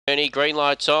Green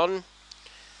lights on.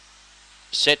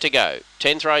 Set to go.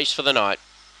 10th race for the night.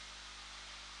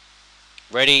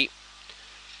 Ready.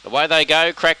 Away they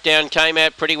go. Crackdown came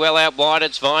out pretty well out wide.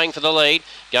 It's vying for the lead.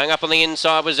 Going up on the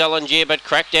inside was Ellengier, but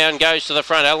Crackdown goes to the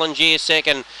front. Ellengier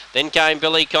second. Then came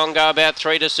Billy Congo about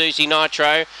 3 to Susie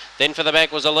Nitro. Then for the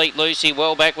back was Elite Lucy.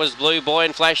 Well back was Blue Boy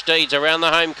and Flash Deeds around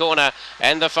the home corner.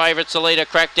 And the favourites, the leader,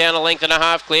 Crackdown, a length and a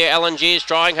half clear. Ellengier's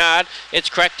trying hard. It's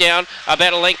Crackdown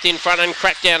about a length in front, and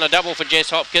Crackdown a double for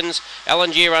Jess Hopkins.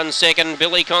 Ellengier runs second.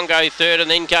 Billy Congo third, and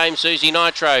then came Susie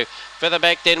Nitro. Further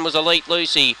back then was Elite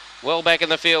Lucy. Well back in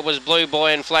the field was Blue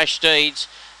Boy and Flash Deeds.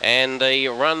 And the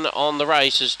run on the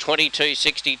race is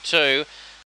 22.62.